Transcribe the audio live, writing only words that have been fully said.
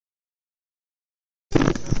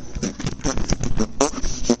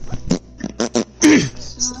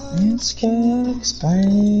Words can't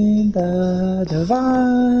explain the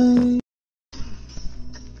divine.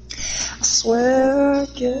 I swear I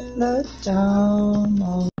get let down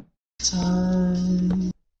all the time.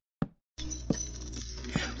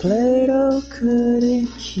 Plato couldn't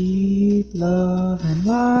keep love in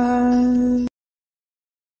line.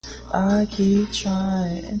 I keep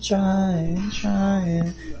trying, trying.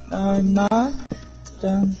 I'm not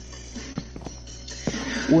done.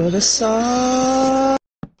 With a song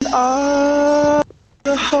of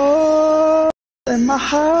the hole in my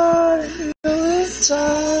heart,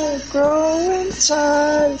 growing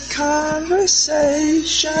tired of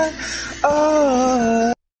conversation.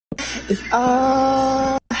 Oh, if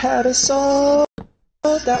I had a soul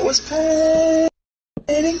that was pain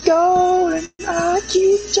and gold, and I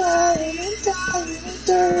keep trying and dying and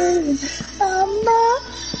dirty, I'm not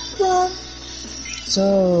wrong.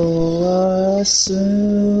 So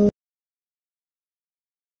soon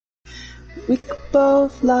we could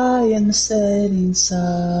both lie in the setting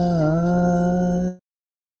sun.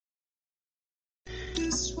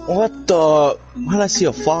 What the? Why did I see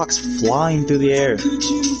a fox flying through the air?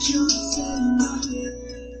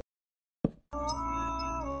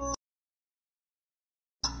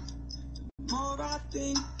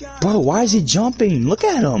 Bro, why is he jumping? Look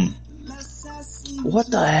at him. What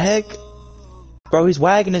the heck? Bro, he's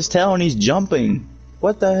wagging his tail and he's jumping.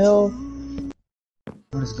 What the hell?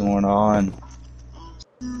 What is going on?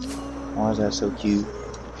 Why is that so cute?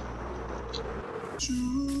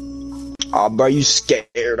 Oh, bro, you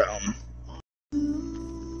scared him.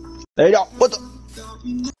 There you go. What the?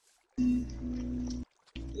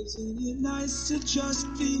 Isn't it nice to just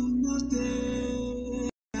feel nothing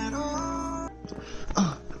at all?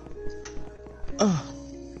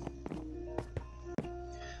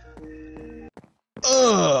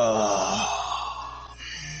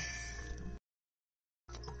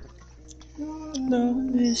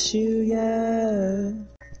 Don't miss you yet.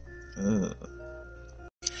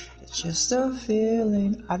 It's just a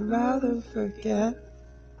feeling I'd rather forget.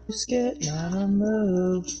 Just get out of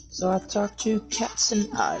move. So I talk to cats and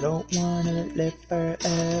I don't wanna live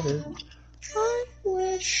forever. I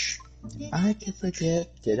wish I could forget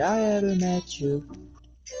that I ever met you.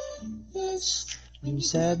 Yes, you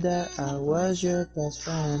said that I was your best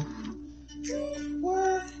friend.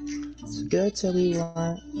 What? It's good till we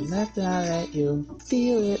weren't. You left and I let you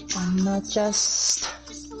feel it on my chest.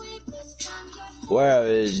 Where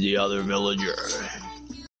is the other villager?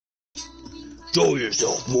 Show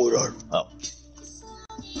yourself, Mordor. Oh.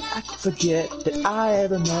 I can forget that I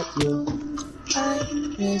ever met you. I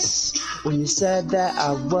miss when you said that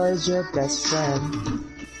I was your best friend.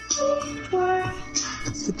 What?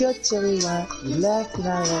 It's good till we went. You left and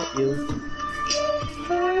I let you.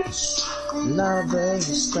 Lovers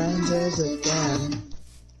are strangers again.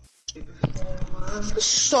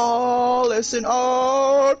 Solace in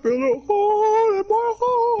art, feel a hole in my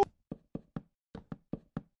heart.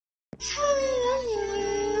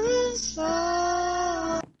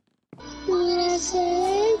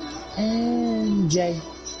 And J.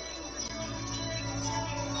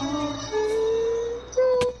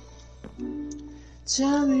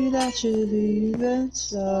 Tell me that you're leaving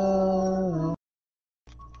so.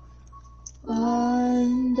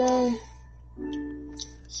 One day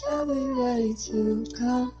I'll be ready to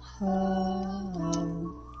come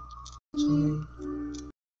home.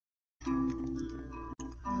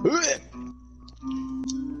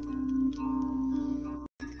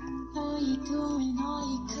 All you doing, all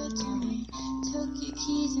you could to me. Took your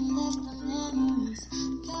keys and left the memories.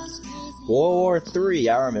 World War III,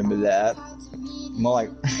 I remember that. More like,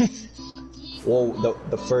 well,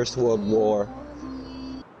 the First World War.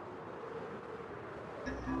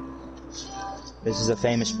 This is a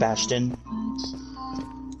famous bastion.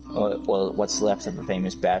 Well, what's left of a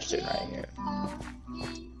famous bastion right here.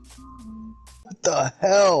 What the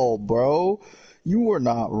hell, bro? You were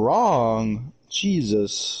not wrong.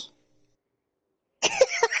 Jesus.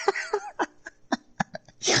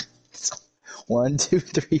 1, 2,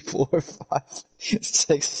 3, 4, 5,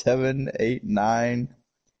 6, 7, 8, 9,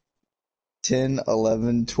 10,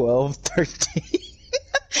 11, 12, 13.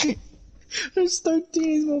 There's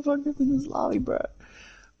 13 motherfuckers in this lobby, bro.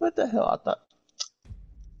 What the hell? I thought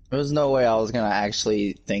there was no way I was gonna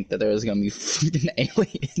actually think that there was gonna be freaking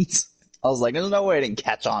aliens. I was like, there's no way I didn't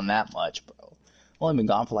catch on that much, bro. I've only been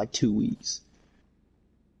gone for like 2 weeks.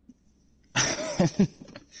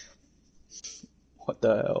 What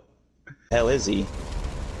the hell? Hell is he?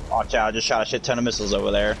 Watch out, I just shot a shit ton of missiles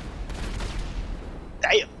over there.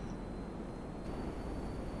 Damn!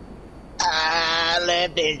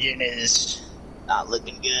 Left engine is not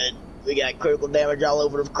looking good. We got critical damage all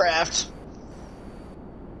over the craft.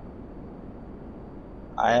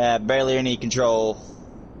 I have barely any control.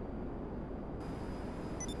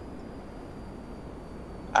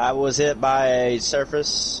 I was hit by a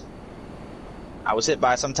surface. I was hit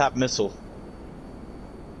by some type of missile.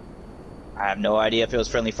 I have no idea if it was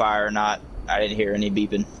friendly fire or not. I didn't hear any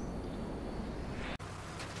beeping.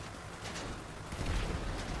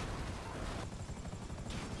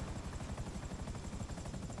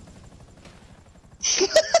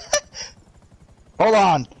 Hold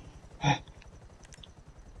on.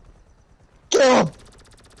 Kill him.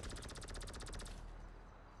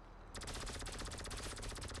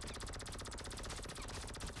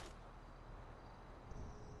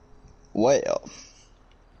 Well,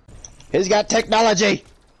 he's got technology.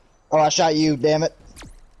 Oh, I shot you, damn it.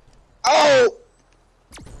 Oh!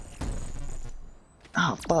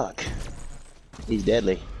 Oh, fuck. He's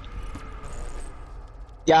deadly.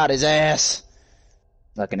 Got his ass.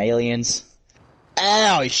 Fucking aliens.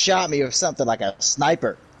 Ow, he shot me with something like a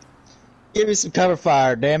sniper. Give me some cover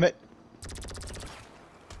fire, damn it.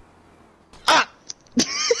 Ah!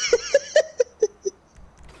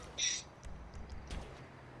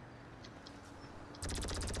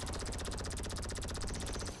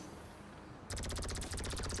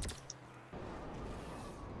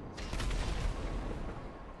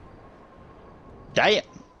 Damn.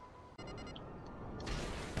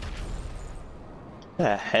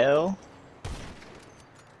 The hell?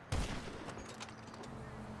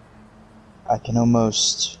 I can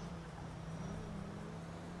almost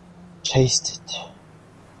taste it.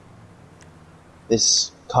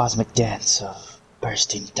 This cosmic dance of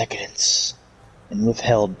bursting decadence and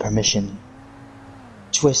withheld permission.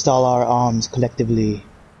 Twist all our arms collectively.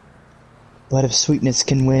 But if sweetness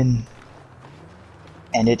can win,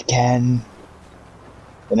 and it can,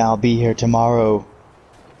 then I'll be here tomorrow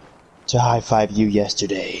to high-five you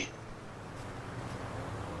yesterday.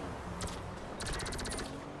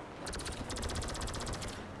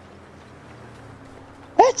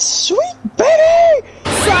 That's sweet